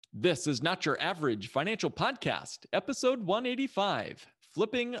This is Not Your Average Financial Podcast, episode 185,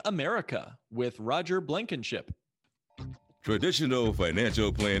 Flipping America with Roger Blankenship. Traditional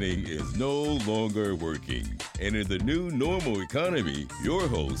financial planning is no longer working. And in the new normal economy, your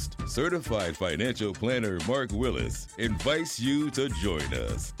host, certified financial planner Mark Willis, invites you to join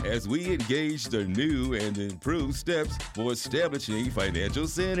us as we engage the new and improved steps for establishing financial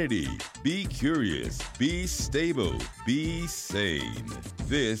sanity. Be curious, be stable, be sane.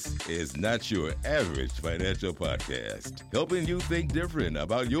 This is Not Your Average Financial Podcast, helping you think different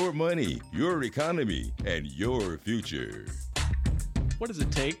about your money, your economy, and your future. What does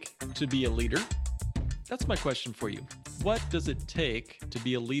it take to be a leader? That's my question for you. What does it take to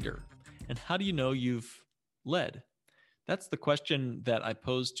be a leader? And how do you know you've led? That's the question that I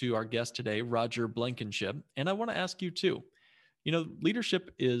posed to our guest today, Roger Blankenship. And I want to ask you too. You know,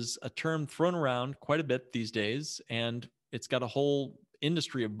 leadership is a term thrown around quite a bit these days, and it's got a whole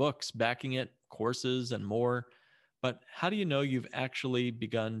industry of books backing it, courses and more. But how do you know you've actually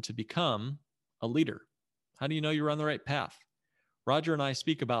begun to become a leader? How do you know you're on the right path? Roger and I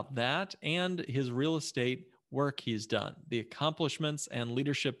speak about that and his real estate work he's done. The accomplishments and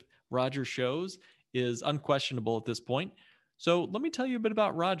leadership Roger shows is unquestionable at this point. So let me tell you a bit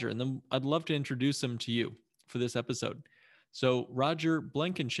about Roger, and then I'd love to introduce him to you for this episode. So Roger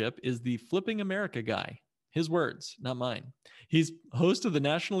Blankenship is the Flipping America guy. His words, not mine. He's host of the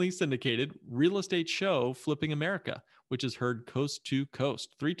nationally syndicated real estate show, Flipping America, which is heard coast to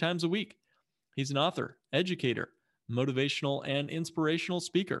coast 3 times a week. He's an author, educator, motivational and inspirational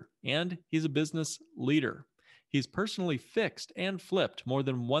speaker, and he's a business leader. He's personally fixed and flipped more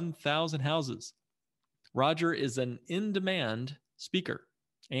than 1,000 houses. Roger is an in-demand speaker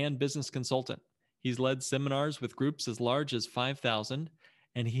and business consultant. He's led seminars with groups as large as 5,000,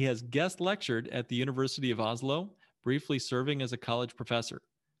 and he has guest lectured at the University of Oslo, briefly serving as a college professor.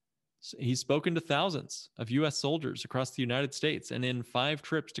 He's spoken to thousands of U.S. soldiers across the United States and in 5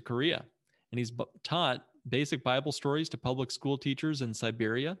 trips to Korea, and he's taught basic Bible stories to public school teachers in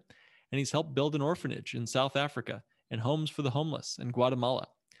Siberia, and he's helped build an orphanage in South Africa and homes for the homeless in Guatemala.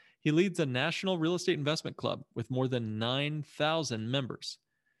 He leads a national real estate investment club with more than 9,000 members.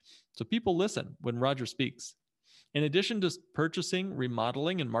 So people listen when Roger speaks. In addition to purchasing,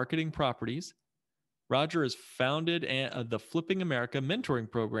 remodeling, and marketing properties, Roger has founded the Flipping America mentoring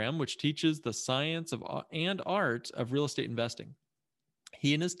program, which teaches the science of and art of real estate investing.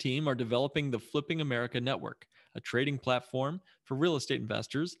 He and his team are developing the Flipping America Network, a trading platform for real estate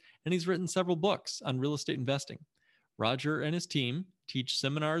investors, and he's written several books on real estate investing. Roger and his team teach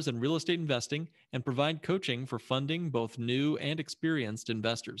seminars in real estate investing and provide coaching for funding both new and experienced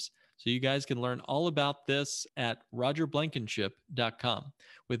investors. So you guys can learn all about this at rogerblankenship.com.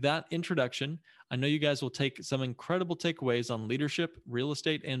 With that introduction, I know you guys will take some incredible takeaways on leadership, real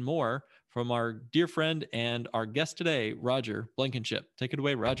estate, and more from our dear friend and our guest today, Roger Blankenship. Take it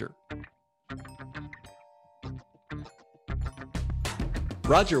away, Roger.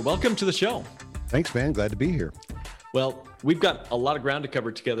 Roger, welcome to the show. Thanks, man. Glad to be here. Well, we've got a lot of ground to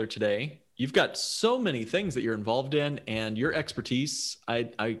cover together today. You've got so many things that you're involved in, and your expertise,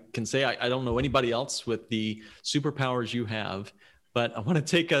 I can say I don't know anybody else with the superpowers you have, but I want to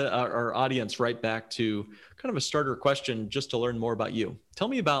take our audience right back to kind of a starter question just to learn more about you. Tell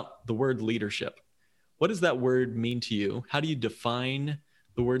me about the word leadership. What does that word mean to you? How do you define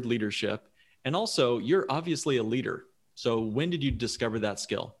the word leadership? And also, you're obviously a leader. So when did you discover that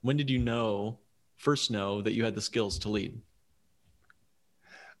skill? When did you first know that you had the skills to lead?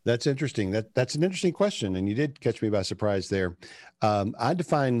 That's interesting. That's an interesting question, and you did catch me by surprise there. I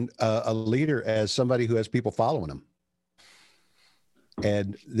define a leader as somebody who has people following them.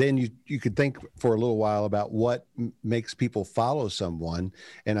 And then you could think for a little while about what makes people follow someone.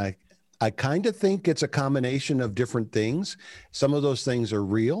 And I kind of think it's a combination of different things. Some of those things are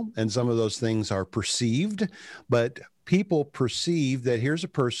real and some of those things are perceived, but people perceive that here's a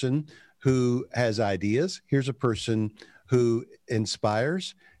person who has ideas. Here's a person who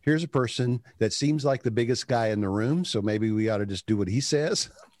inspires. Here's a person that seems like the biggest guy in the room. So maybe we ought to just do what he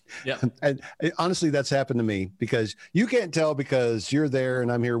says. Yeah. And honestly, that's happened to me because you can't tell because you're there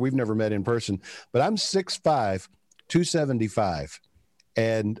and I'm here. We've never met in person, but I'm 6'5", 275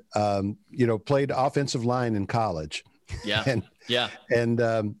 and, played offensive line in college. Yeah.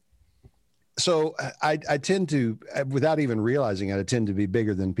 So I tend to, without even realizing it, I tend to be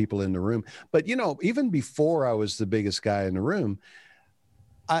bigger than people in the room. But, even before I was the biggest guy in the room,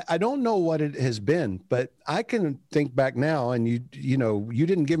 I don't know what it has been, but I can think back now, and you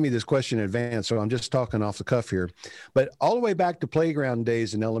didn't give me this question in advance, so I'm just talking off the cuff here. But all the way back to playground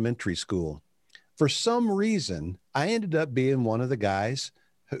days in elementary school, for some reason, I ended up being one of the guys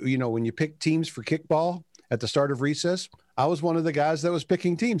when you pick teams for kickball at the start of recess, I was one of the guys that was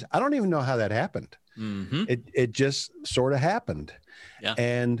picking teams. I don't even know how that happened. Mm-hmm. It just sort of happened. Yeah.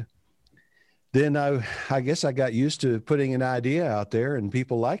 And then I guess I got used to putting an idea out there and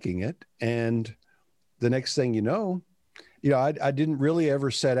people liking it. And the next thing you know, I didn't really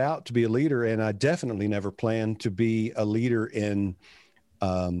ever set out to be a leader, and I definitely never planned to be a leader in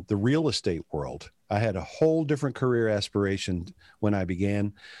the real estate world. I had a whole different career aspiration when I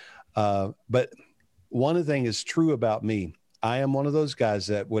began. But one thing is true about me. I am one of those guys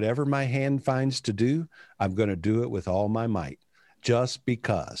that whatever my hand finds to do, I'm going to do it with all my might, just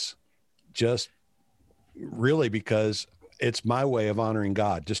really because it's my way of honoring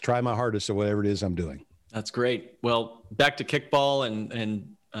God. Just try my hardest at whatever it is I'm doing. That's great. Well, back to kickball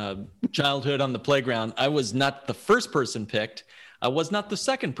and childhood on the playground. I was not the first person picked. I was not the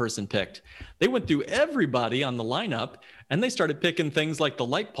second person picked. They went through everybody on the lineup, and they started picking things like the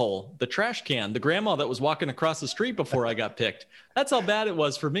light pole, the trash can, the grandma that was walking across the street before I got picked. That's how bad it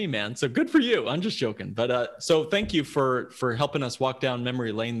was for me, man. So good for you. I'm just joking. But so thank you for helping us walk down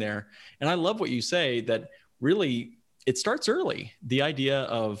memory lane there. And I love what you say, that really it starts early. The idea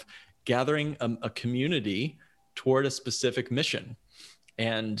of gathering a community toward a specific mission.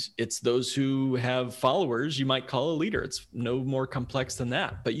 And it's those who have followers you might call a leader. It's no more complex than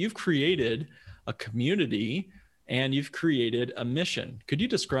that. But you've created a community and you've created a mission. Could you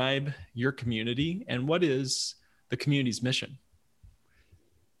describe your community and what is the community's mission?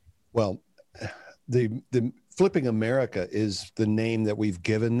 Well, the Flipping America is the name that we've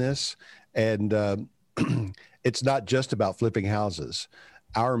given this. And it's not just about flipping houses.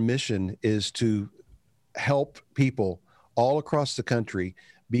 Our mission is to help people all across the country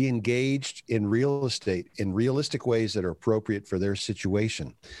be engaged in real estate in realistic ways that are appropriate for their situation.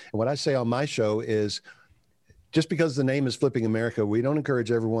 And what I say on my show is, just because the name is Flipping America, we don't encourage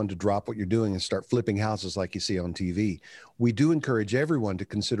everyone to drop what you're doing and start flipping houses like you see on TV. We do encourage everyone to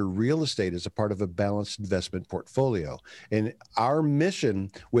consider real estate as a part of a balanced investment portfolio. And our mission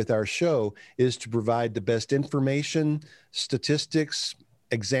with our show is to provide the best information, statistics,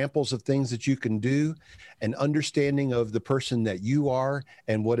 examples of things that you can do, an understanding of the person that you are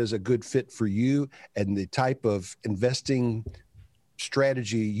and what is a good fit for you and the type of investing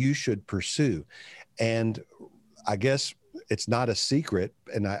strategy you should pursue. And I guess it's not a secret,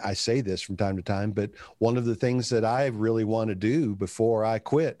 and I say this from time to time, but one of the things that I really want to do before I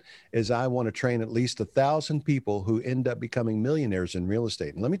quit is I want to train at least 1,000 people who end up becoming millionaires in real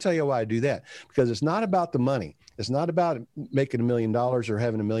estate. And let me tell you why I do that, because it's not about the money. It's not about making $1 million or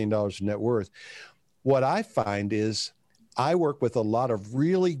having $1 million in net worth. What I find is I work with a lot of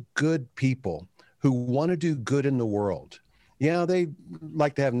really good people who want to do good in the world. Yeah, they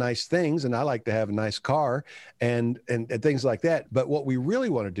like to have nice things, and I like to have a nice car and things like that. But what we really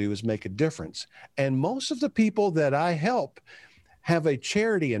want to do is make a difference. And most of the people that I help have a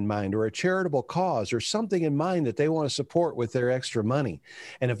charity in mind or a charitable cause or something in mind that they want to support with their extra money.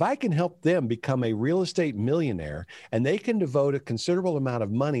 And if I can help them become a real estate millionaire and they can devote a considerable amount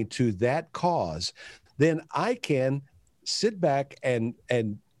of money to that cause, then I can sit back and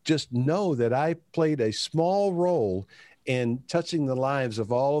just know that I played a small role in touching the lives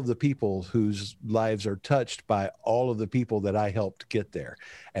of all of the people whose lives are touched by all of the people that I helped get there.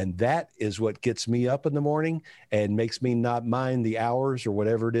 And that is what gets me up in the morning and makes me not mind the hours or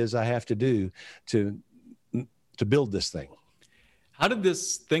whatever it is I have to do to build this thing. How did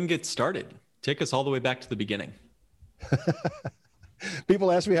this thing get started? Take us all the way back to the beginning.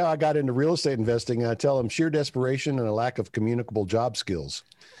 People ask me how I got into real estate investing, and I tell them sheer desperation and a lack of communicable job skills.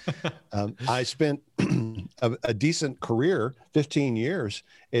 I spent a decent career, 15 years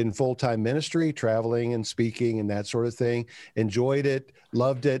in full-time ministry, traveling and speaking and that sort of thing. Enjoyed it,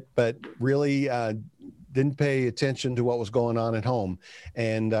 loved it, but really didn't pay attention to what was going on at home.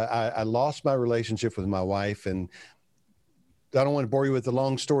 And I lost my relationship with my wife, and I don't want to bore you with the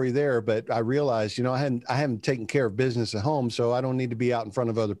long story there, but I realized, I haven't taken care of business at home, so I don't need to be out in front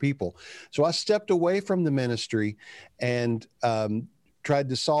of other people. So I stepped away from the ministry and tried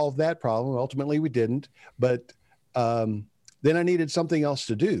to solve that problem. Ultimately, we didn't, but then I needed something else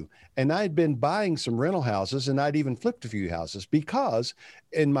to do. And I had been buying some rental houses, and I'd even flipped a few houses, because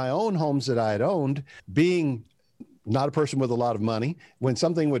in my own homes that I had owned, being not a person with a lot of money, when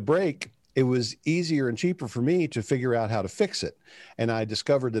something would break, it was easier and cheaper for me to figure out how to fix it. And I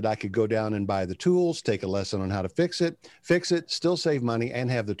discovered that I could go down and buy the tools, take a lesson on how to fix it, still save money, and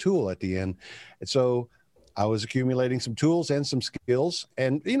have the tool at the end. And so I was accumulating some tools and some skills.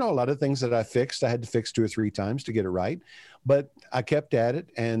 And, a lot of things that I fixed, I had to fix 2 or 3 times to get it right. But I kept at it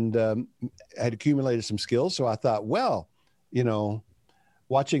and had accumulated some skills. So I thought, well,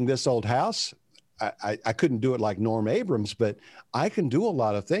 watching this old house, I couldn't do it like Norm Abrams, but I can do a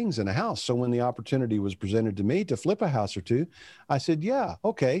lot of things in a house. So when the opportunity was presented to me to flip a house or two, I said, yeah,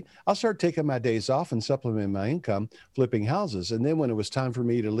 okay, I'll start taking my days off and supplement my income flipping houses. And then when it was time for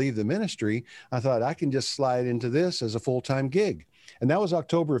me to leave the ministry, I thought I can just slide into this as a full-time gig. And that was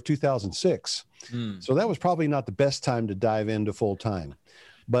October of 2006. So that was probably not the best time to dive into full-time.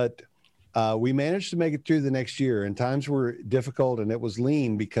 But we managed to make it through the next year, and times were difficult, and it was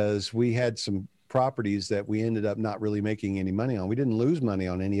lean because we had some properties that we ended up not really making any money on. We didn't lose money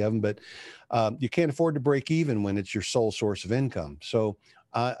on any of them, but you can't afford to break even when it's your sole source of income. So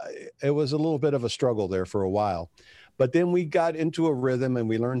it was a little bit of a struggle there for a while. But then we got into a rhythm and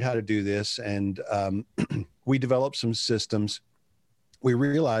we learned how to do this, and we developed some systems. We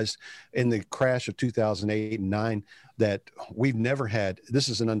realized in the crash of 2008 and 9 that we've never had, this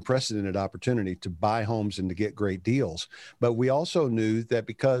is an unprecedented opportunity to buy homes and to get great deals. But we also knew that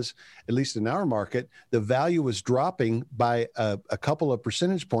because, at least in our market, the value was dropping by a couple of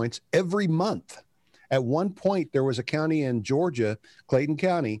percentage points every month. At one point, there was a county in Georgia, Clayton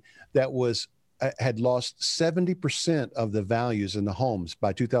County, that had lost 70% of the values in the homes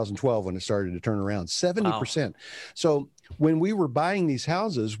by 2012 when it started to turn around. 70%. Wow. So when we were buying these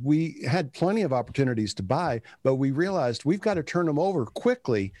houses, we had plenty of opportunities to buy, but we realized we've got to turn them over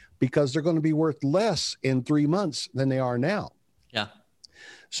quickly because they're going to be worth less in 3 months than they are now. Yeah.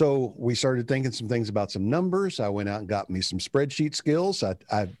 So we started thinking some things about some numbers. I went out and got me some spreadsheet skills.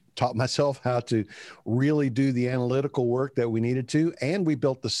 I taught myself how to really do the analytical work that we needed to, and we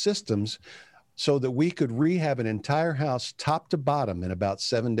built the systems so that we could rehab an entire house top to bottom in about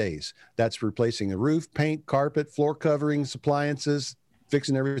 7 days. That's replacing a roof, paint, carpet, floor coverings, appliances,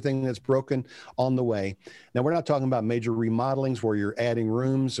 fixing everything that's broken on the way. Now, we're not talking about major remodelings where you're adding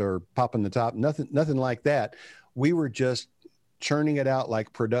rooms or popping the top, nothing like that. We were just churning it out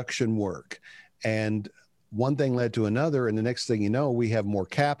like production work. And one thing led to another, and the next thing you know, we have more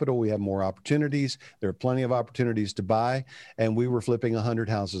capital, we have more opportunities. There are plenty of opportunities to buy, and we were flipping 100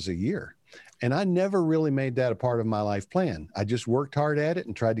 houses a year. And I never really made that a part of my life plan. I just worked hard at it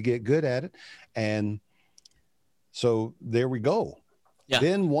and tried to get good at it. And so there we go. Yeah.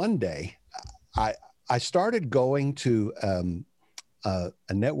 Then one day I started going to a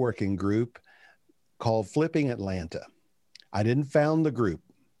networking group called Flipping Atlanta. I didn't found the group.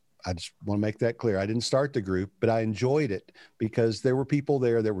 I just want to make that clear. I didn't start the group, but I enjoyed it because there were people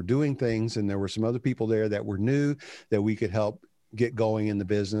there that were doing things, and there were some other people there that were new that we could help get going in the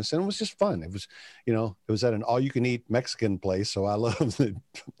business. And it was just fun. It was, it was at an all-you-can-eat Mexican place. So I love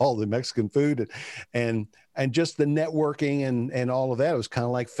all the Mexican food and just the networking and all of that. It was kind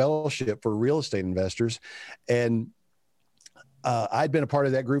of like fellowship for real estate investors. And I'd been a part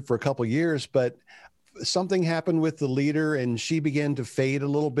of that group for a couple of years, but something happened with the leader and she began to fade a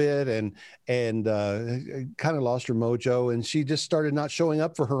little bit and kind of lost her mojo, and she just started not showing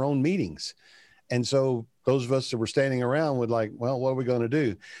up for her own meetings. And so those of us that were standing around would like, well, what are we going to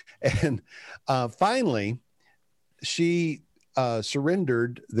do? And finally, she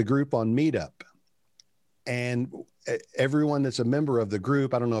surrendered the group on Meetup. And everyone that's a member of the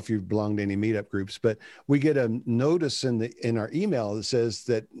group, I don't know if you belong to any Meetup groups, but we get a notice in our email that says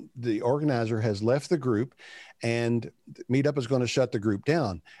that the organizer has left the group and Meetup is going to shut the group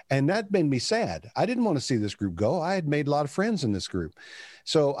down. And that made me sad. I didn't want to see this group go. I had made a lot of friends in this group.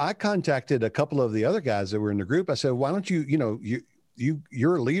 So I contacted a couple of the other guys that were in the group. I said, why don't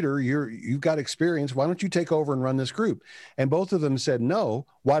you're a leader, you've got experience. Why don't you take over and run this group? And both of them said, no,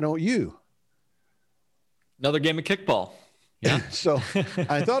 why don't you? Another game of kickball. Yeah. So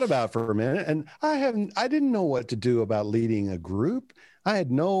I thought about it for a minute, and I didn't know what to do about leading a group. I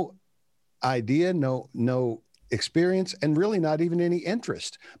had no idea, no experience, and really not even any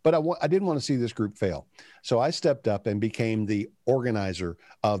interest, but I didn't want to see this group fail. So I stepped up and became the organizer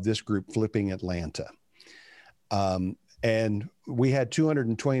of this group, Flipping Atlanta. And we had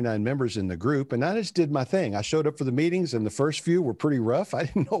 229 members in the group, and I just did my thing. I showed up for the meetings, and the first few were pretty rough. I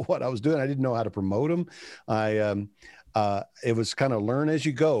didn't know what I was doing. I didn't know how to promote them. It was kind of learn as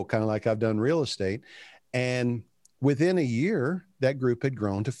you go, kind of like I've done real estate. And within a year, that group had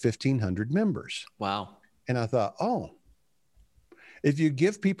grown to 1,500 members. Wow. And I thought, if you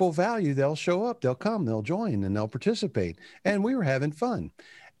give people value, they'll show up, they'll come, they'll join, and they'll participate. And we were having fun.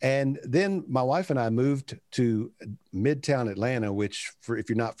 And then my wife and I moved to Midtown Atlanta, which if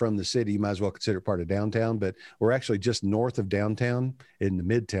you're not from the city, you might as well consider it part of downtown, but we're actually just north of downtown in the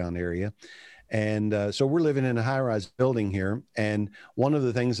Midtown area. And so we're living in a high-rise building here. And one of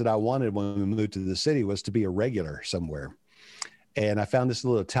the things that I wanted when we moved to the city was to be a regular somewhere. And I found this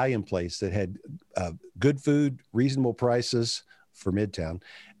little Italian place that had good food, reasonable prices, for Midtown.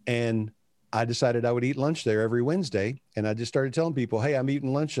 And I decided I would eat lunch there every Wednesday. And I just started telling people, hey, I'm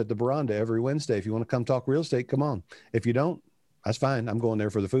eating lunch at the Veranda every Wednesday. If you want to come talk real estate, come on. If you don't, that's fine. I'm going there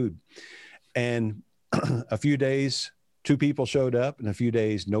for the food. And a few days, 2 people showed up, and a few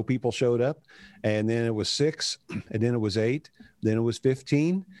days, no people showed up. And then it was 6, and then it was 8, then it was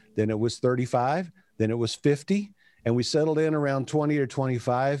 15, then it was 35, then it was 50. And we settled in around 20 or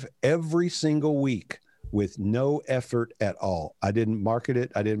 25 every single week with no effort at all. I didn't market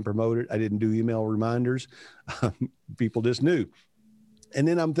it. I didn't promote it. I didn't do email reminders. People just knew. And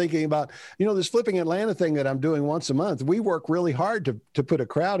then I'm thinking about, this Flipping Atlanta thing that I'm doing once a month. We work really hard to put a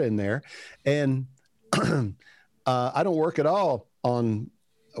crowd in there. And I don't work at all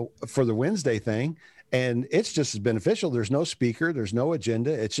for the Wednesday thing. And it's just as beneficial. There's no speaker. There's no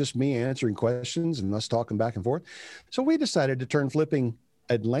agenda. It's just me answering questions and us talking back and forth. So we decided to turn Flipping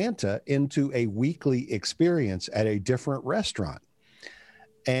Atlanta into a weekly experience at a different restaurant.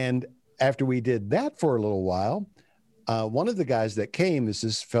 And after we did that for a little while, one of the guys that came is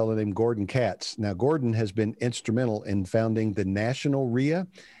this fellow named Gordon Katz. Now, Gordon has been instrumental in founding the National RIA.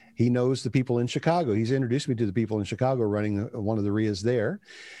 He knows the people in Chicago. He's introduced me to the people in Chicago running one of the RIAs there.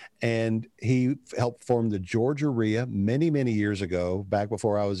 And he helped form the Georgia RIA many, many years ago, back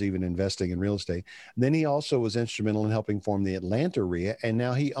before I was even investing in real estate. And then he also was instrumental in helping form the Atlanta RIA. And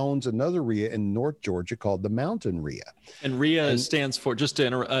now he owns another RIA in North Georgia called the Mountain RIA. And RIA stands for, just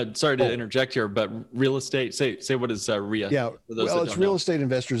to sorry to interject here, but real estate, say what is RIA? Yeah, well, it's Real Estate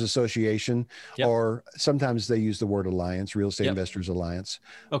Investors Association, or sometimes they use the word alliance, Real Estate Investors Alliance.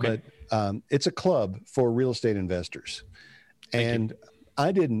 Okay. But it's a club for real estate investors. And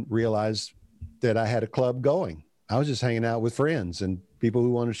I didn't realize that I had a club going. I was just hanging out with friends and people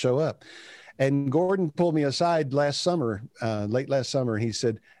who wanted to show up. And Gordon pulled me aside last summer, late last summer, and he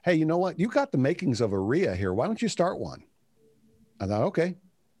said, hey, you know what? You got the makings of a RIA here. Why don't you start one? I thought, okay,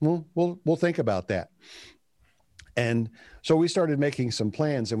 well, we'll think about that. And so we started making some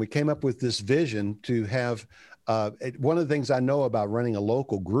plans, and we came up with this vision to have, one of the things I know about running a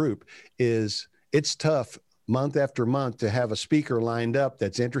local group is it's tough month after month to have a speaker lined up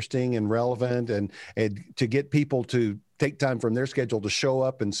that's interesting and relevant, and to get people to take time from their schedule to show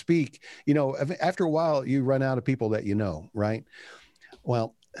up and speak. After a while, you run out of people that right?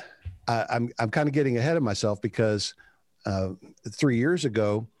 Well, I'm kind of getting ahead of myself because 3 years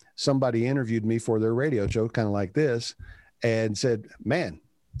ago, somebody interviewed me for their radio show, kind of like this, and said, man,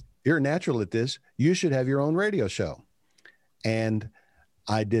 you're a natural at this. You should have your own radio show. And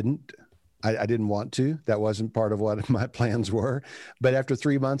I didn't want to. That wasn't part of what my plans were. But after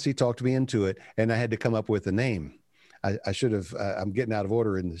 3 months, he talked me into it, and I had to come up with a name. I should have, I'm getting out of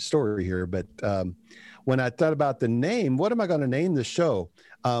order in the story here, but when I thought about the name, what am I going to name the show?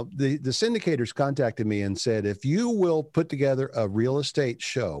 The syndicators contacted me and said, if you will put together a real estate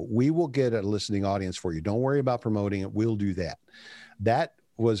show, we will get a listening audience for you. Don't worry about promoting it. We'll do that. That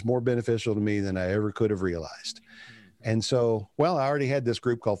was more beneficial to me than I ever could have realized. And so, I already had this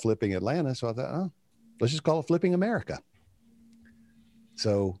group called Flipping Atlanta. So I thought, let's just call it Flipping America.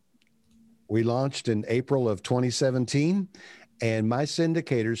 So we launched in April of 2017, and my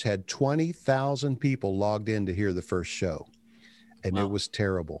syndicators had 20,000 people logged in to hear the first show. And It was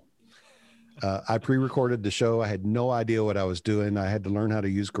terrible. I pre-recorded the show. I had no idea what I was doing. I had to learn how to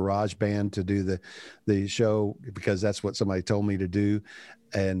use GarageBand to do the show because that's what somebody told me to do.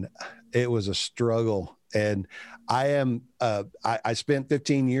 And it was a struggle. And I spent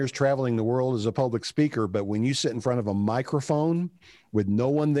 15 years traveling the world as a public speaker, but when you sit in front of a microphone with no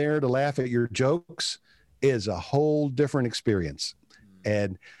one there to laugh at your jokes, is a whole different experience.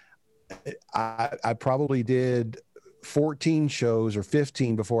 And I probably did 14 shows or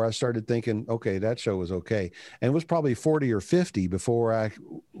 15 before I started thinking, okay, that show was okay. And it was probably 40 or 50 before I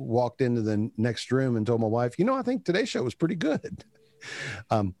walked into the next room and told my wife, I think today's show was pretty good.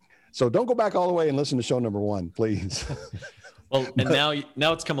 So don't go back all the way and listen to show number 1, please. Well, and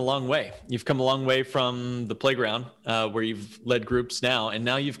now it's come a long way. You've come a long way from the playground where you've led groups now, and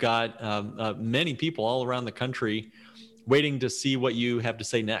now you've got many people all around the country waiting to see what you have to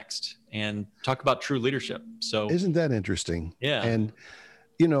say next and talk about true leadership. So isn't that interesting? Yeah. And,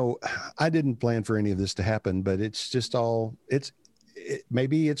 I didn't plan for any of this to happen, but it's just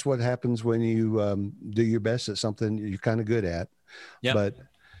maybe it's what happens when you do your best at something you're kind of good at. Yeah. But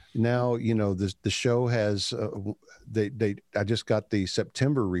now, the show has, I just got the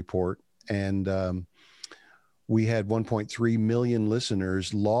September report, and we had 1.3 million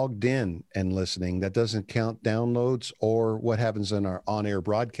listeners logged in and listening. That doesn't count downloads or what happens in our on-air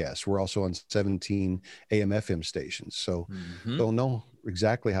broadcasts. We're also on 17 AM/FM stations. So don't know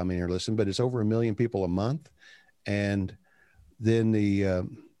exactly how many are listening, but it's over 1 million people a month. And then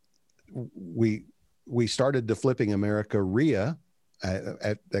we started the Flipping America RIA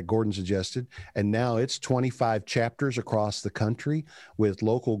that Gordon suggested, and now it's 25 chapters across the country with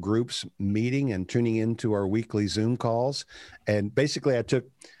local groups meeting and tuning into our weekly Zoom calls. And basically, I took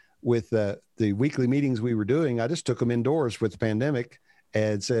with the weekly meetings we were doing, I just took them indoors with the pandemic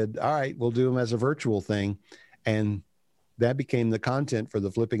and said, all right, we'll do them as a virtual thing. And that became the content for the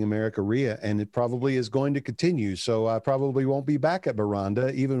Flipping America RIA, and it probably is going to continue. So I probably won't be back at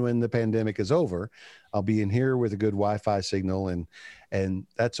Boronda even when the pandemic is over. I'll be in here with a good Wi-Fi signal, and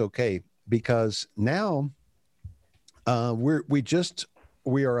that's okay, because now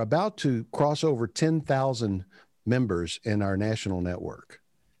we are about to cross over 10,000 members in our national network.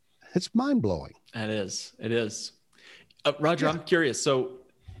 It's mind-blowing. It is. Roger, yeah. I'm curious. So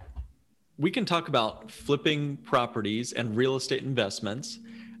we can talk about flipping properties and real estate investments,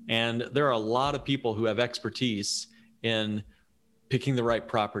 and there are a lot of people who have expertise in picking the right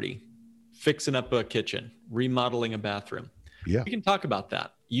property, fixing up a kitchen, remodeling a bathroom. Yeah. We can talk about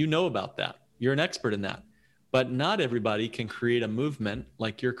that. You know about that. You're an expert in that. But not everybody can create a movement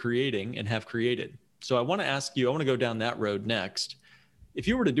like you're creating and have created. So I want to ask you, I want to go down that road next. If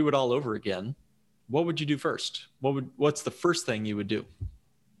you were to do it all over again, what would you do first? What's the first thing you would do?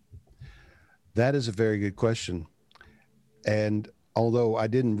 That is a very good question. And although I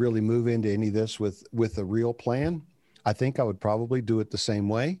didn't really move into any of this with a real plan, I think I would probably do it the same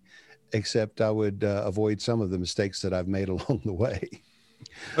way, except I would avoid some of the mistakes that I've made along the way.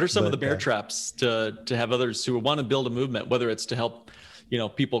 What are some of the bear traps to have others who want to build a movement, whether it's to help,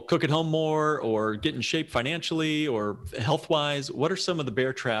 people cook at home more or get in shape financially or health-wise? What are some of the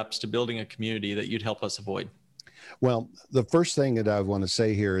bear traps to building a community that you'd help us avoid? Well, the first thing that I want to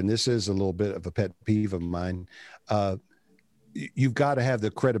say here, and this is a little bit of a pet peeve of mine, you've got to have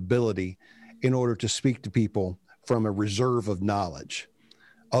the credibility in order to speak to people from a reserve of knowledge.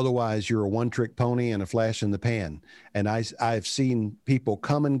 Otherwise, you're a one-trick pony and a flash in the pan. And I've seen people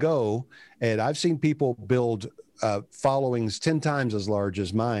come and go, and I've seen people build followings 10 times as large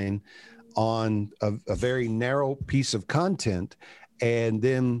as mine on a very narrow piece of content, and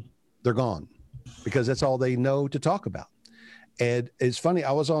then they're gone because that's all they know to talk about. And it's funny,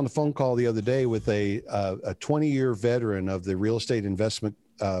 I was on a phone call the other day with a 20-year veteran of the real estate investment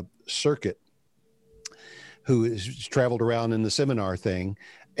circuit who has traveled around in the seminar thing.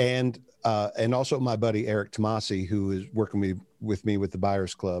 And also my buddy, Eric Tomasi, who is working with me with the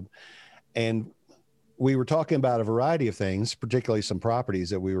Buyers Club. And we were talking about a variety of things, particularly some properties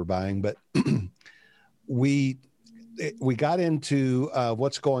that we were buying, but we got into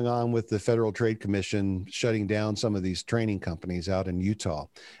what's going on with the Federal Trade Commission shutting down some of these training companies out in Utah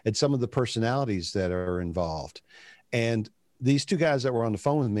and some of the personalities that are involved. And these two guys that were on the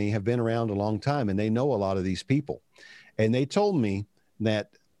phone with me have been around a long time, and they know a lot of these people. And they told me that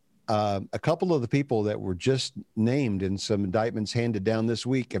a couple of the people that were just named in some indictments handed down this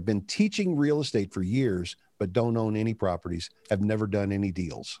week have been teaching real estate for years, but don't own any properties, have never done any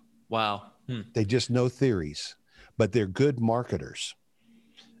deals. Wow. They just know theories, but they're good marketers.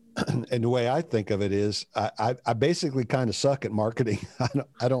 And the way I think of it is I basically kind of suck at marketing.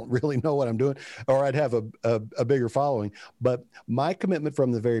 I don't really know what I'm doing, or I'd have a bigger following. But my commitment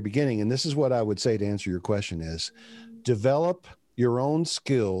from the very beginning, and this is what I would say to answer your question, is develop your own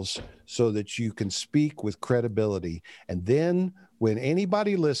skills so that you can speak with credibility. And then when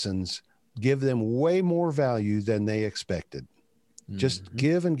anybody listens, give them way more value than they expected. Just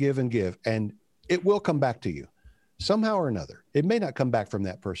give and give and give, and it will come back to you somehow or another. It may not come back from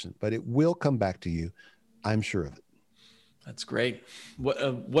that person, but it will come back to you. I'm sure of it. That's great.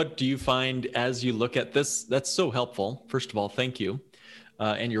 What do you find as you look at this? That's so helpful. First of all, thank you.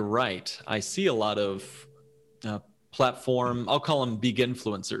 And you're right. I see a lot of platform, I'll call them big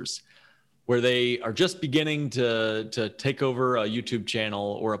influencers, where they are just beginning to take over a YouTube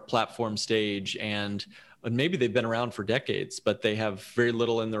channel or a platform stage. And maybe they've been around for decades, but they have very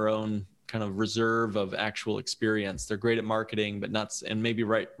little in their own kind of reserve of actual experience. They're great at marketing, but not, and maybe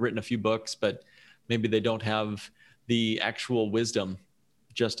written a few books, but maybe they don't have the actual wisdom,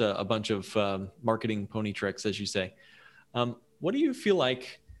 just a bunch of marketing pony tricks, as you say. What do you feel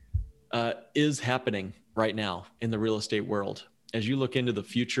like is happening right now in the real estate world as you look into the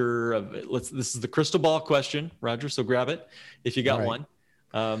future of this is the crystal ball question, Roger, so grab it if you got one.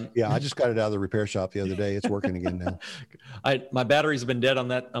 Yeah, I just got it out of the repair shop the other day. It's working again now. My batteries have been dead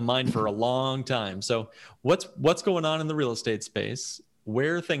on mine for a long time. So what's going on in the real estate space?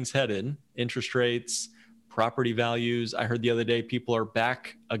 Where are things headed? Interest rates, property values. I heard the other day people are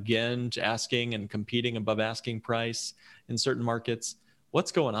back again to asking and competing above asking price in certain markets.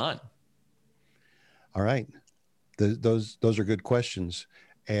 What's going on? All right. Those are good questions.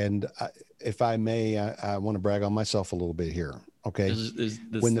 And if I may, I want to brag on myself a little bit here. Okay.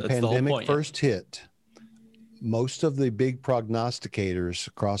 When the pandemic first hit, most of the big prognosticators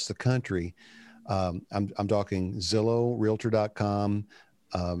across the country, I'm talking Zillow, Realtor.com,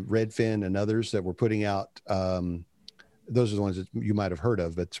 Redfin, and others that were putting out, those are the ones that you might have heard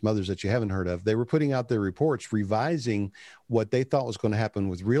of, but some others that you haven't heard of. They were putting out their reports revising what they thought was going to happen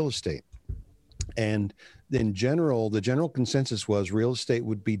with real estate. And in general, the general consensus was real estate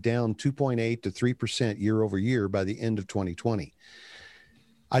would be down 2.8 to 3% year over year by the end of 2020.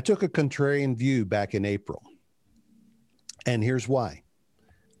 I took a contrarian view back in April. And here's why.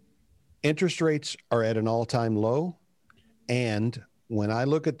 Interest rates are at an all-time low. And when I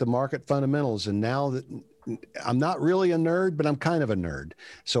look at the market fundamentals, and now that I'm not really a nerd, but I'm kind of a nerd.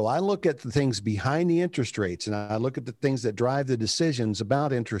 So I look at the things behind the interest rates, and I look at the things that drive the decisions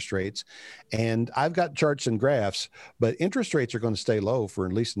about interest rates. And I've got charts and graphs, but interest rates are going to stay low for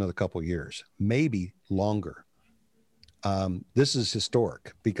at least another couple of years, maybe longer. This is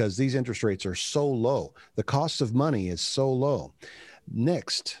historic because these interest rates are so low. The cost of money is so low.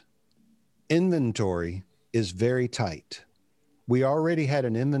 Next, inventory is very tight. We already had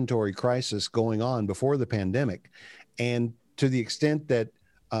an inventory crisis going on before the pandemic. And to the extent that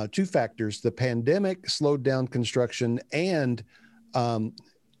two factors, the pandemic slowed down construction and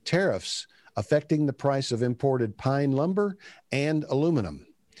tariffs affecting the price of imported pine lumber and aluminum.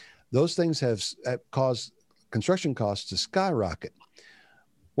 Those things have caused construction costs to skyrocket.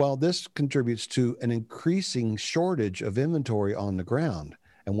 Well, this contributes to an increasing shortage of inventory on the ground.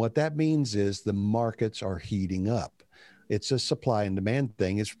 And what that means is the markets are heating up. It's a supply and demand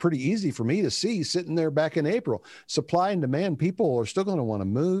thing. It's pretty easy for me to see sitting there back in April. Supply and demand, people are still going to want to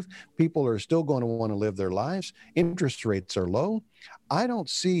move. People are still going to want to live their lives. Interest rates are low. I don't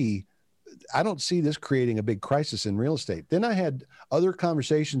see this creating a big crisis in real estate. Then I had other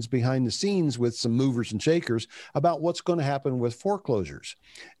conversations behind the scenes with some movers and shakers about what's going to happen with foreclosures.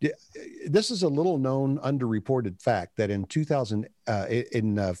 This is a little known, underreported fact that in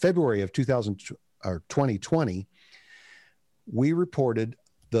February of 2020, we reported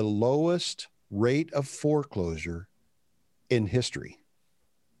the lowest rate of foreclosure in history.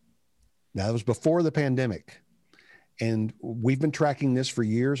 Now, that was before the pandemic. And we've been tracking this for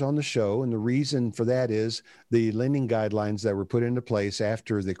years on the show. And the reason for that is the lending guidelines that were put into place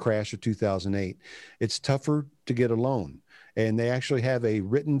after the crash of 2008. It's tougher to get a loan. And they actually have a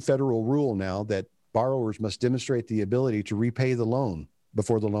written federal rule now that borrowers must demonstrate the ability to repay the loan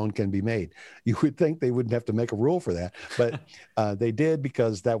before the loan can be made. You would think they wouldn't have to make a rule for that, but they did,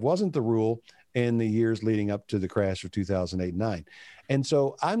 because that wasn't the rule in the years leading up to the crash of 2008-9. And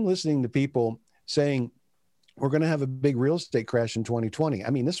so I'm listening to people saying, we're going to have a big real estate crash in 2020. I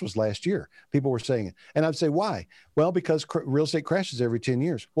mean, this was last year. People were saying it. And I'd say, why? Well, because real estate crashes every 10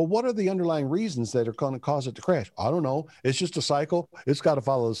 years. Well, what are the underlying reasons that are going to cause it to crash? I don't know. It's just a cycle. It's got to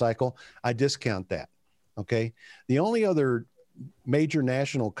follow the cycle. I discount that. Okay. The only other major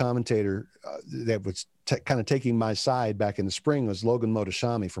national commentator that was kind of taking my side back in the spring was Logan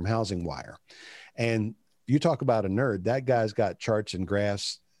Mohtashami from Housing Wire. And you talk about a nerd, that guy's got charts and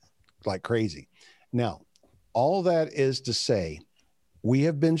graphs like crazy. Now, all that is to say, we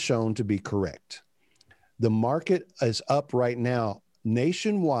have been shown to be correct. The market is up right now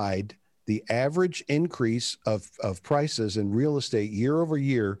nationwide. The average increase of prices in real estate year over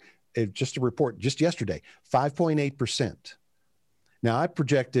year, just a report just yesterday, 5.8%. Now, I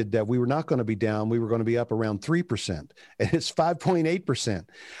projected that we were not going to be down. We were going to be up around 3%, and it's 5.8%.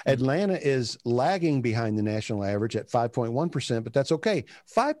 Atlanta is lagging behind the national average at 5.1%, but that's okay.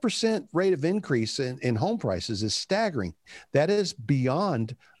 5% rate of increase in home prices is staggering. That is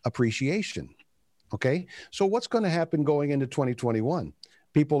beyond appreciation. Okay. So what's going to happen going into 2021?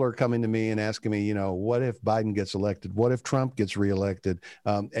 People are coming to me and asking me, what if Biden gets elected? What if Trump gets reelected?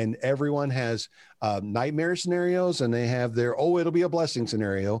 And everyone has nightmare scenarios, and they have their, it'll be a blessing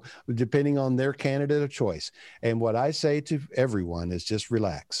scenario, depending on their candidate of choice. And what I say to everyone is just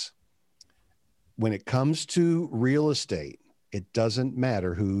relax. When it comes to real estate, it doesn't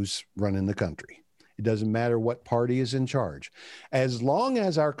matter who's running the country. It doesn't matter what party is in charge. As long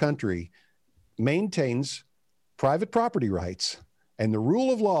as our country maintains private property rights and the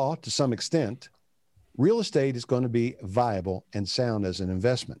rule of law to some extent, real estate is going to be viable and sound as an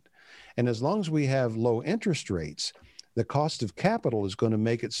investment. And as long as we have low interest rates, the cost of capital is going to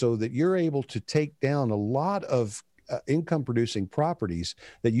make it so that you're able to take down a lot of income producing properties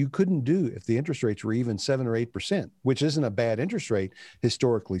that you couldn't do if the interest rates were even 7 or 8%, which isn't a bad interest rate,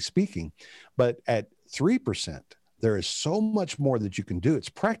 historically speaking. But at 3%, there is so much more that you can do. It's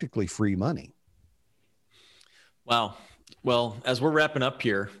practically free money. Wow. Well, as we're wrapping up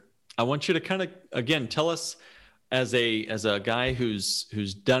here, I want you to kind of, again, tell us, as a guy who's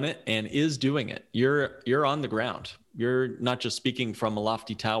done it and is doing it. You're on the ground. You're not just speaking from a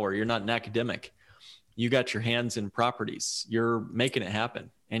lofty tower. You're not an academic. You got your hands in properties. You're making it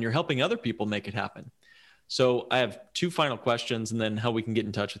happen, and you're helping other people make it happen. So I have two final questions, and then how we can get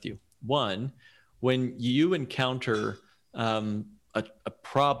in touch with you. One, when you encounter a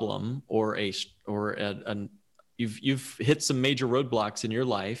problem or you've hit some major roadblocks in your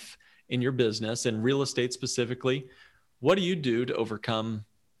life, in your business, and real estate specifically, what do you do to overcome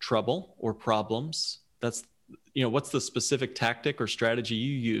trouble or problems? That's, what's the specific tactic or strategy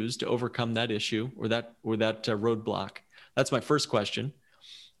you use to overcome that issue or that roadblock? That's my first question.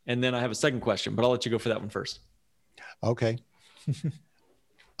 And then I have a second question, but I'll let you go for that one first. Okay.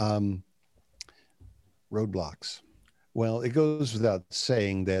 Roadblocks. Well, it goes without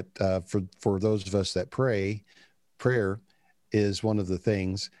saying that for those of us that pray, prayer is one of the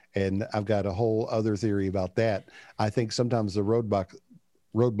things. And I've got a whole other theory about that. I think sometimes the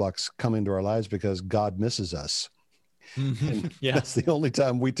roadblocks come into our lives because God misses us. Mm-hmm. Yeah. That's the only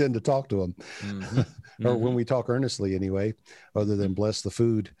time we tend to talk to him. Mm-hmm. Or when we talk earnestly anyway, other than bless the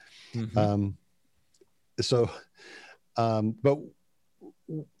food. Mm-hmm. But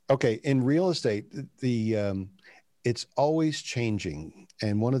okay. In real estate, it's always changing.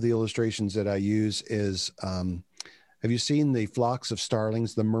 And one of the illustrations that I use is, have you seen the flocks of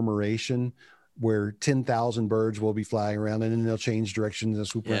starlings, the murmuration, where 10,000 birds will be flying around and then they'll change directions and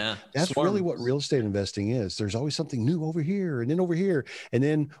swoop around? That's really what real estate investing is. There's always something new over here and then over here. And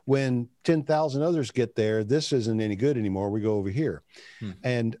then when 10,000 others get there, this isn't any good anymore. We go over here.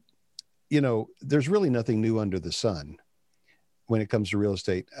 And, there's really nothing new under the sun when it comes to real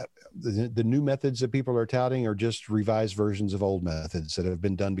estate. The new methods that people are touting are just revised versions of old methods that have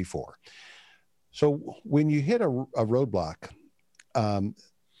been done before. So when you hit a roadblock,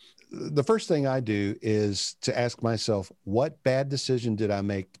 the first thing I do is to ask myself, what bad decision did I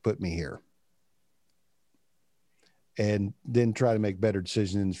make to put me here? And then try to make better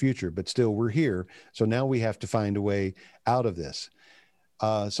decisions in the future. But still, we're here. So now we have to find a way out of this.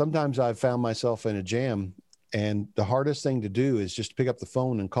 Sometimes I've found myself in a jam, and the hardest thing to do is just pick up the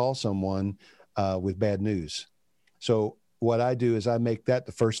phone and call someone with bad news. So what I do is I make that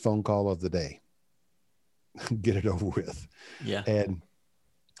the first phone call of the day. Get it over with. Yeah. And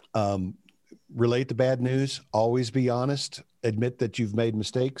relate the bad news, always be honest, admit that you've made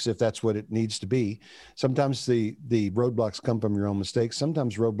mistakes if that's what it needs to be. Sometimes the roadblocks come from your own mistakes.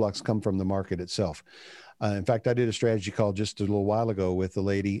 Sometimes roadblocks come from the market itself. In fact, I did a strategy call just a little while ago with a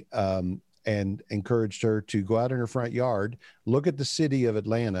lady and encouraged her to go out in her front yard, look at the city of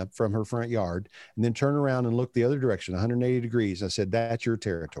Atlanta from her front yard, and then turn around and look the other direction, 180 degrees. I said, that's your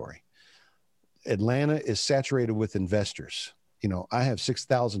territory. Atlanta is saturated with investors. I have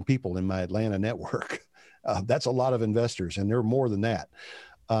 6,000 people in my Atlanta network. That's a lot of investors, and there are more than that.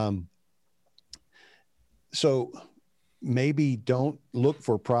 So maybe don't look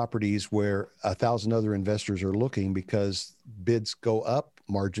for properties where 1,000 other investors are looking, because bids go up,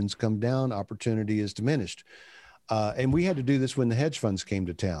 margins come down, opportunity is diminished. And we had to do this when the hedge funds came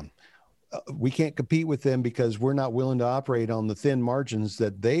to town. We can't compete with them because we're not willing to operate on the thin margins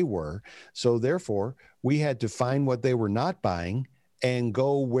that they were. So therefore, we had to find what they were not buying and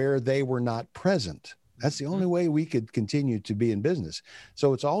go where they were not present. That's the only way we could continue to be in business.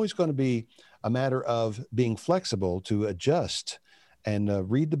 So it's always going to be a matter of being flexible to adjust and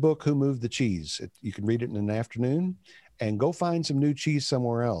read the book, Who Moved the Cheese? You can read it in an afternoon and go find some new cheese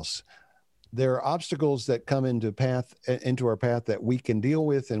somewhere else. There are obstacles that come into our path that we can deal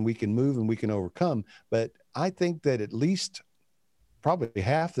with and we can move and we can overcome. But I think that at least probably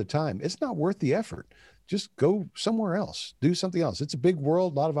half the time, it's not worth the effort. Just go somewhere else, do something else. It's a big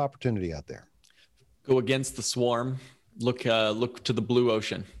world, a lot of opportunity out there. Go against the swarm. Look to the blue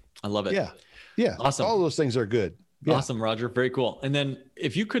ocean. I love it. Yeah. Awesome. All those things are good. Yeah. Awesome, Roger. Very cool. And then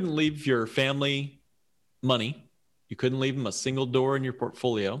if you couldn't leave your family money, you couldn't leave them a single door in your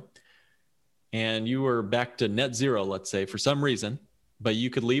portfolio, and you were back to net zero, let's say, for some reason, but you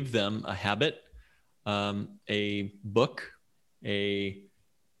could leave them a habit, a book, a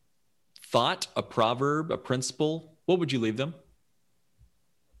thought, a proverb, a principle, what would you leave them?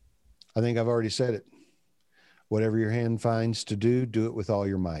 I think I've already said it. Whatever your hand finds to do, do it with all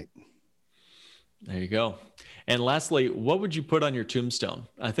your might. There you go. And lastly, what would you put on your tombstone?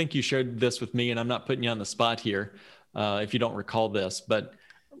 I think you shared this with me, and I'm not putting you on the spot here if you don't recall this, but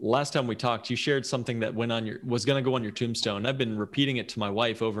last time we talked, you shared something that was going to go on your tombstone. I've been repeating it to my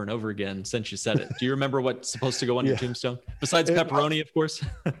wife over and over again since you said it. Do you remember what's supposed to go on your tombstone? Besides pepperoni, of course.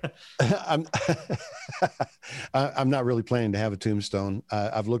 I'm not really planning to have a tombstone.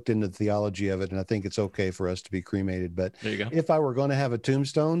 I've looked into the theology of it, and I think it's okay for us to be cremated. But there you go. If I were going to have a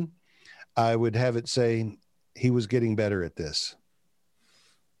tombstone, I would have it say, he was getting better at this.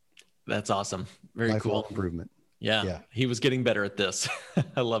 That's awesome. Very Lifelong cool. Improvement. Yeah, he was getting better at this.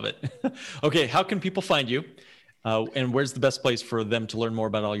 I love it. Okay, how can people find you? And where's the best place for them to learn more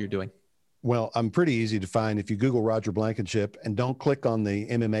about all you're doing? Well, I'm pretty easy to find. If you Google Roger Blankenship and don't click on the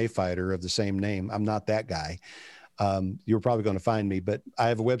MMA fighter of the same name, I'm not that guy. You're probably going to find me, but I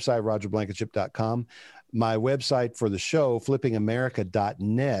have a website, rogerblankenship.com. My website for the show,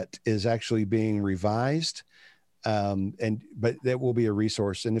 flippingamerica.net, is actually being revised. But that will be a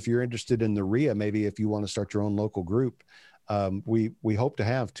resource. And if you're interested in the RIA, maybe if you want to start your own local group, we hope to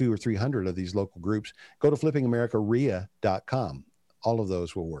have 200 or 300 of these local groups. Go to flippingamericaria.com. All of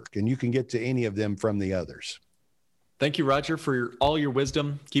those will work, and you can get to any of them from the others. Thank you, Roger, for all your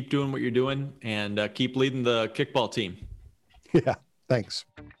wisdom. Keep doing what you're doing, and keep leading the kickball team. Yeah, thanks.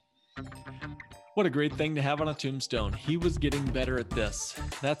 What a great thing to have on a tombstone. He was getting better at this.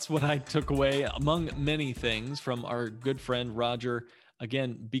 That's what I took away, among many things, from our good friend Roger.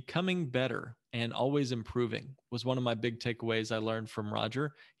 Again, becoming better and always improving was one of my big takeaways I learned from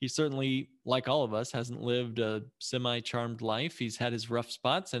Roger. He certainly, like all of us, hasn't lived a semi-charmed life. He's had his rough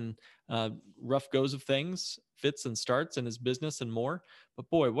spots and rough goes of things, fits and starts in his business and more. But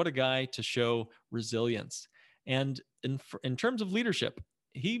boy, what a guy to show resilience. And in terms of leadership,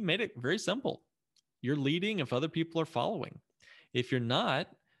 he made it very simple. You're leading if other people are following. If you're not,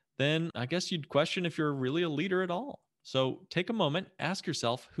 then I guess you'd question if you're really a leader at all. So take a moment, ask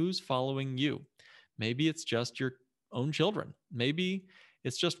yourself, who's following you? Maybe it's just your own children. Maybe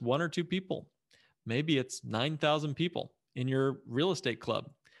it's just 1 or 2 people. Maybe it's 9,000 people in your real estate club.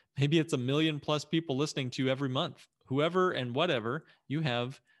 Maybe it's 1 million+ people listening to you every month. Whoever and whatever, you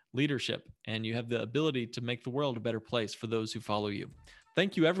have leadership and you have the ability to make the world a better place for those who follow you.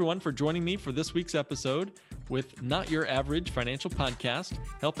 Thank you, everyone, for joining me for this week's episode with Not Your Average Financial Podcast,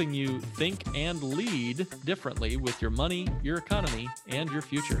 helping you think and lead differently with your money, your economy, and your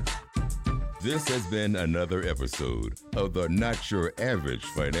future. This has been another episode of the Not Your Average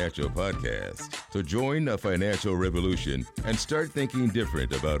Financial Podcast. To join a financial revolution and start thinking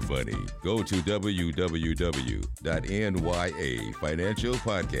different about money, go to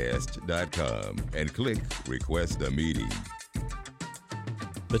www.nyafinancialpodcast.com and click Request a Meeting.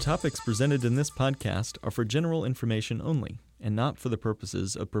 The topics presented in this podcast are for general information only and not for the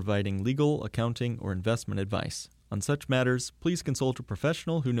purposes of providing legal, accounting, or investment advice. On such matters, please consult a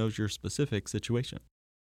professional who knows your specific situation.